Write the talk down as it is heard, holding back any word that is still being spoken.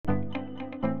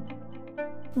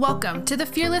Welcome to the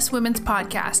Fearless Women's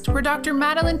Podcast, where Dr.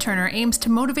 Madeline Turner aims to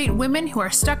motivate women who are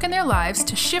stuck in their lives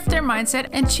to shift their mindset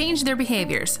and change their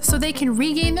behaviors so they can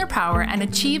regain their power and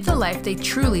achieve the life they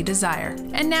truly desire.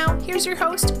 And now, here's your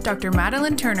host, Dr.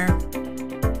 Madeline Turner.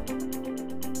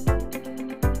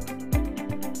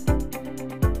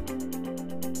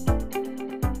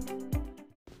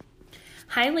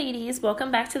 Hi ladies, welcome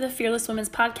back to the Fearless Women's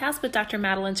Podcast with Dr.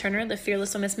 Madeline Turner, the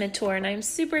Fearless Women's Mentor, and I'm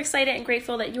super excited and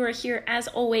grateful that you are here as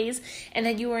always and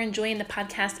that you are enjoying the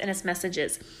podcast and its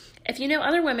messages. If you know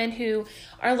other women who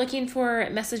are looking for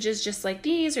messages just like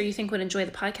these or you think would enjoy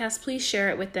the podcast, please share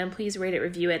it with them. Please rate it,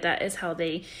 review it. That is how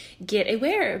they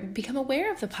become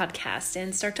aware of the podcast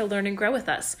and start to learn and grow with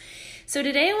us. So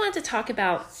today I wanted to talk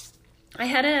about, I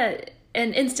had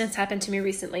an instance happened to me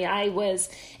recently. I was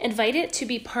invited to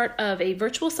be part of a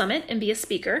virtual summit and be a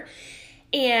speaker.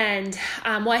 And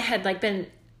I had been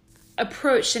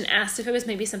approached and asked if it was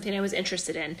maybe something I was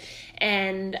interested in.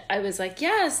 And I was like,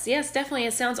 yes, definitely.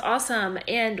 It sounds awesome.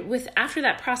 And after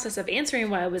that process of answering,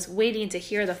 while I was waiting to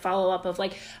hear the follow-up of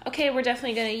okay, we're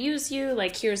definitely going to use you.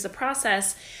 Here's the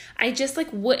process. I just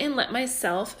wouldn't let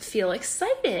myself feel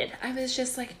excited. I was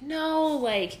just no,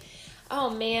 oh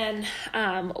man,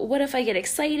 what if I get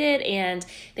excited and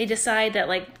they decide that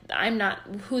I'm not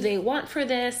who they want for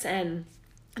this and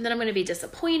then I'm going to be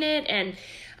disappointed. And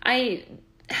I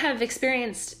have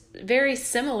experienced very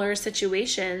similar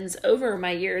situations over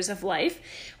my years of life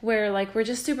where we're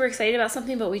just super excited about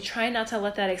something, but we try not to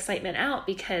let that excitement out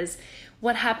because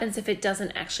what happens if it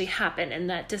doesn't actually happen, and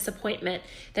that disappointment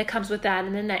that comes with that,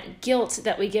 and then that guilt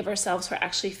that we give ourselves for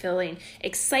actually feeling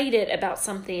excited about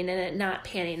something and it not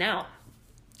panning out.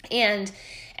 And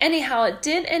anyhow, it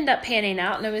did end up panning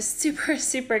out and I was super,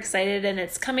 super excited, and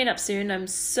it's coming up soon. I'm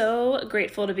so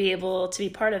grateful to be able to be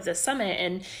part of this summit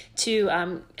and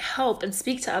to help and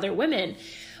speak to other women.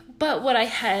 But what I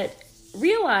had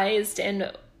realized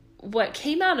and what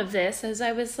came out of this is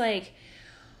I was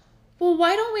well,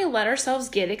 why don't we let ourselves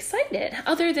get excited?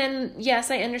 Other than, yes,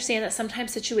 I understand that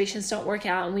sometimes situations don't work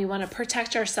out and we want to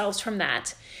protect ourselves from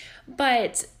that.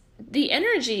 But the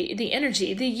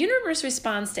universe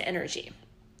responds to energy.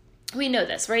 We know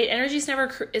this, right? Energy is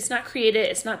it's not created,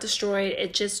 it's not destroyed,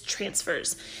 it just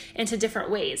transfers into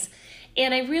different ways.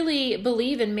 And I really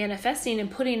believe in manifesting and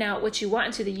putting out what you want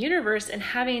into the universe and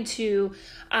having to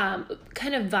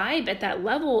kind of vibe at that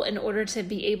level in order to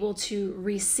be able to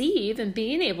receive and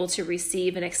being able to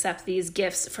receive and accept these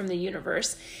gifts from the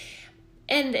universe.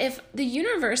 And if the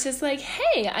universe is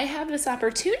hey, I have this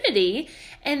opportunity,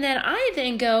 and then I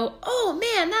then go, oh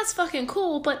man, that's fucking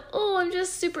cool, but I'm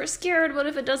just super scared. What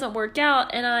if it doesn't work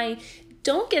out? And I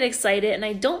don't get excited and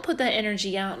I don't put that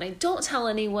energy out and I don't tell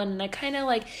anyone and I kind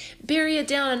of bury it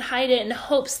down and hide it in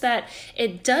hopes that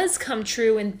it does come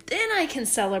true and then I can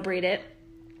celebrate it.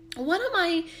 What am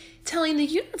I telling the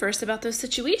universe about those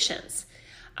situations?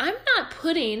 I'm not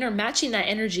putting or matching that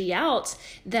energy out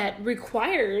that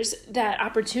requires that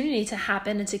opportunity to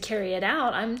happen and to carry it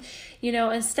out.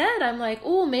 Instead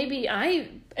I'm maybe I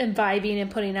am vibing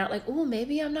and putting out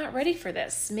maybe I'm not ready for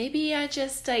this. Maybe I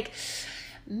just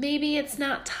maybe it's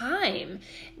not time,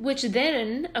 which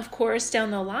then of course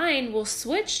down the line will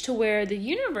switch to where the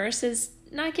universe is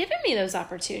not giving me those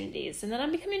opportunities. And then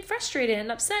I'm becoming frustrated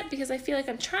and upset because I feel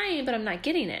I'm trying, but I'm not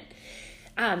getting it.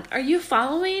 Are you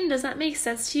following? Does that make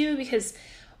sense to you? Because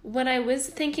when I was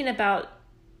thinking about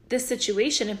this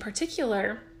situation in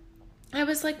particular, I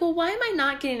was well, why am I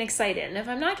not getting excited? And if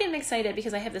I'm not getting excited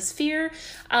because I have this fear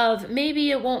of maybe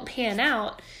it won't pan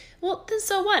out, well, then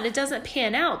so what? It doesn't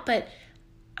pan out, but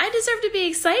I deserve to be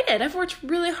excited. I've worked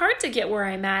really hard to get where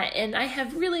I'm at, and I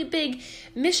have really big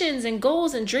missions and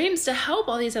goals and dreams to help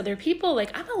all these other people.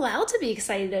 I'm allowed to be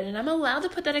excited, and I'm allowed to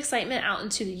put that excitement out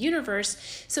into the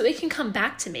universe so it can come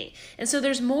back to me. And so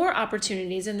there's more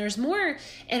opportunities and there's more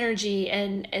energy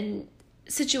and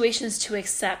situations to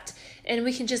accept, and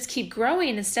we can just keep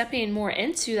growing and stepping more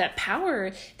into that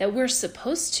power that we're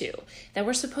supposed to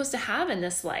have in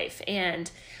this life.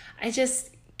 And I just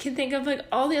can think of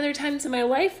all the other times in my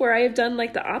life where I have done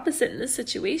the opposite in this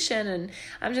situation, and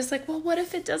I'm just well, what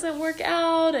if it doesn't work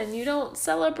out and you don't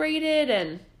celebrate it?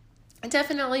 And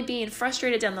definitely being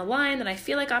frustrated down the line that I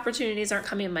feel opportunities aren't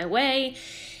coming my way.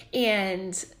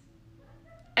 And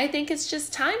I think it's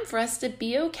just time for us to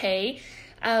be okay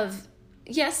of,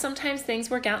 yes, sometimes things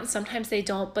work out and sometimes they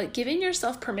don't, but giving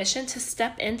yourself permission to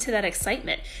step into that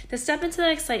excitement, to step into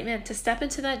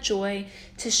that joy,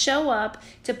 to show up,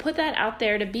 to put that out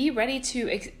there, to be ready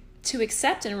to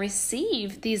accept and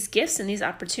receive these gifts and these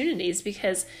opportunities.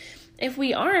 Because if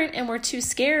we aren't and we're too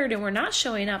scared and we're not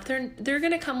showing up, they're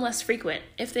going to come less frequent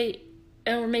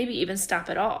or maybe even stop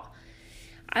at all.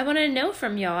 I want to know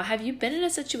from y'all, have you been in a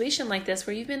situation like this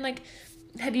where you've been like,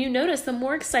 have you noticed the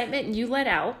more excitement you let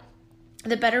out,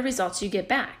 the better results you get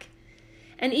back?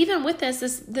 And even with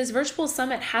this virtual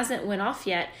summit hasn't went off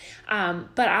yet,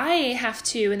 but I have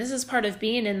to, and this is part of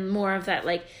being in more of that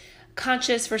like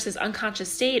conscious versus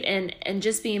unconscious state, and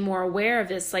just being more aware of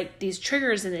this, like these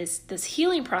triggers and this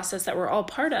healing process that we're all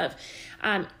part of.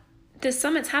 This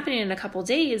summit's happening in a couple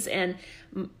days, and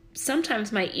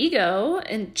sometimes my ego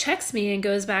and checks me and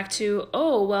goes back to,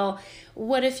 oh, well,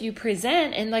 what if you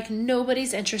present and like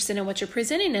nobody's interested in what you're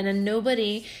presenting in, and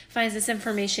nobody finds this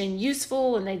information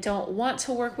useful, and they don't want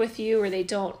to work with you, or they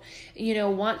don't,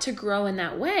 want to grow in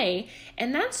that way.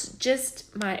 And that's just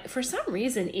for some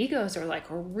reason, egos are like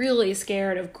really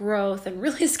scared of growth and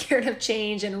really scared of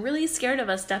change and really scared of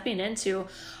us stepping into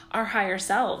our higher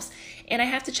selves. And I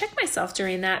have to check myself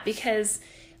during that, because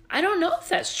I don't know if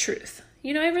that's truth. I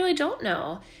really don't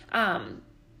know.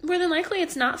 More than likely,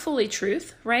 it's not fully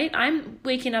truth, right? I'm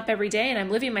waking up every day and I'm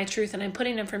living my truth, and I'm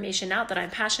putting information out that I'm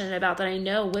passionate about, that I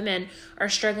know women are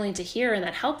struggling to hear and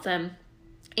that help them.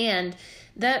 And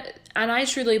I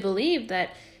truly believe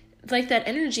that, like that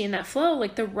energy and that flow,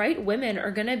 like the right women are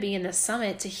going to be in the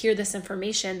summit to hear this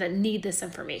information, that need this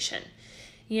information.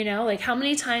 Like how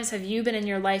many times have you been in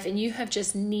your life and you have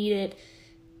just needed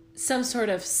some sort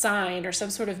of sign or some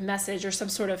sort of message or some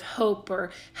sort of hope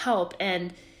or help,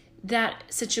 and that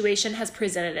situation has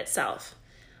presented itself?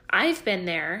 I've been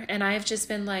there, and I've just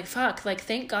been like, fuck, like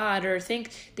thank God, or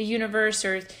thank the universe,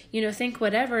 or, think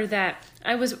whatever, that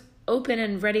I was open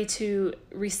and ready to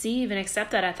receive and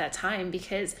accept that at that time,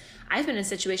 because I've been in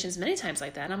situations many times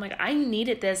like that. And I'm like, I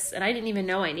needed this, and I didn't even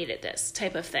know I needed this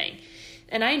type of thing.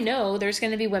 And I know there's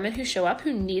going to be women who show up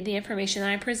who need the information that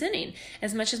I'm presenting.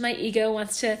 As much as my ego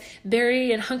wants to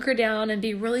bury and hunker down and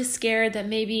be really scared that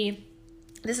maybe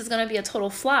this is going to be a total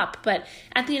flop. But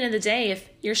at the end of the day, if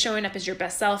you're showing up as your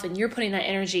best self and you're putting that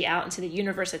energy out into the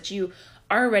universe, that you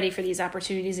are ready for these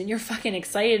opportunities and you're fucking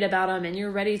excited about them and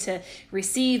you're ready to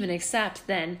receive and accept,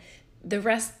 then the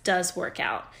rest does work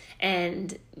out.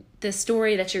 And the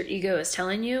story that your ego is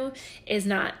telling you is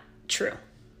not true.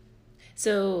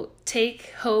 So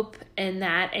take hope in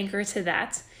that, anchor to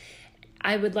that.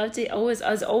 I would love to,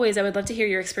 as always, I would love to hear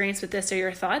your experience with this or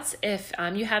your thoughts. If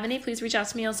you have any, please reach out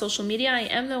to me on social media. I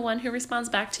am the one who responds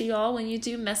back to y'all when you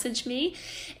do message me.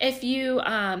 If you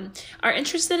are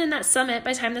interested in that summit,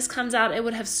 by the time this comes out, it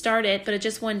would have started, but it's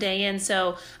just one day in.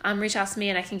 So reach out to me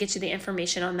and I can get you the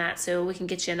information on that, so we can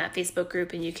get you in that Facebook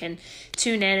group and you can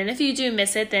tune in. And if you do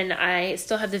miss it, then I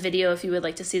still have the video if you would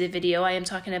like to see the video. I am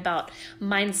talking about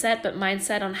mindset, but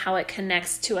mindset on how it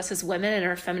connects to us as women and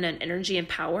our feminine energy and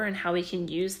power, and how we can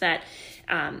use that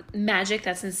magic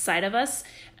that's inside of us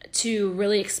to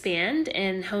really expand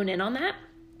and hone in on that.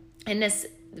 And this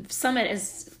summit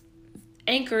is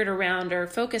anchored around or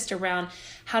focused around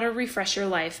how to refresh your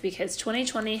life, because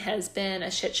 2020 has been a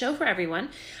shit show for everyone.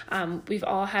 We've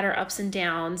all had our ups and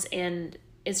downs, and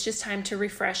it's just time to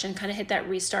refresh and kind of hit that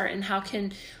restart. And how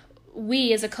can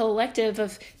we as a collective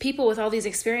of people with all these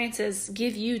experiences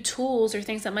give you tools or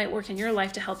things that might work in your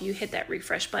life to help you hit that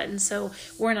refresh button, so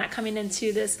we're not coming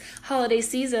into this holiday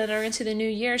season or into the new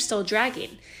year still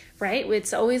dragging, right?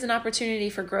 It's always an opportunity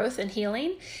for growth and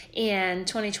healing, and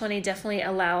 2020 definitely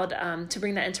allowed to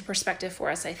bring that into perspective for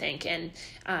us, I think. And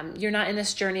you're not in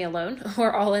this journey alone.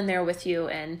 We're all in there with you,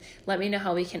 and let me know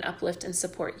how we can uplift and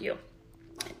support you.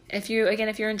 If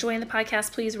you're enjoying the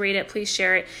podcast, please rate it, please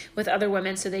share it with other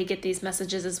women so they get these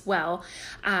messages as well.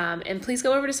 And please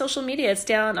go over to social media. It's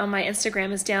down on my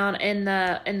Instagram, is down in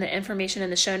the information in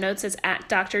the show notes. It's at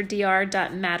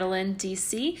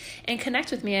drdr.madelinedc, and connect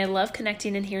with me. I love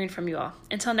connecting and hearing from you all.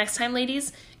 Until next time,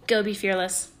 ladies, go be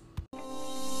fearless.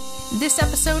 This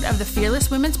episode of the Fearless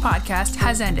Women's Podcast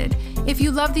has ended. If you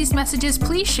love these messages,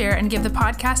 please share and give the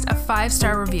podcast a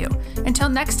 5-star review. Until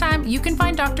next time, you can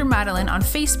find Dr. Madeline on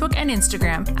Facebook and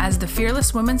Instagram as the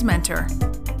Fearless Women's Mentor.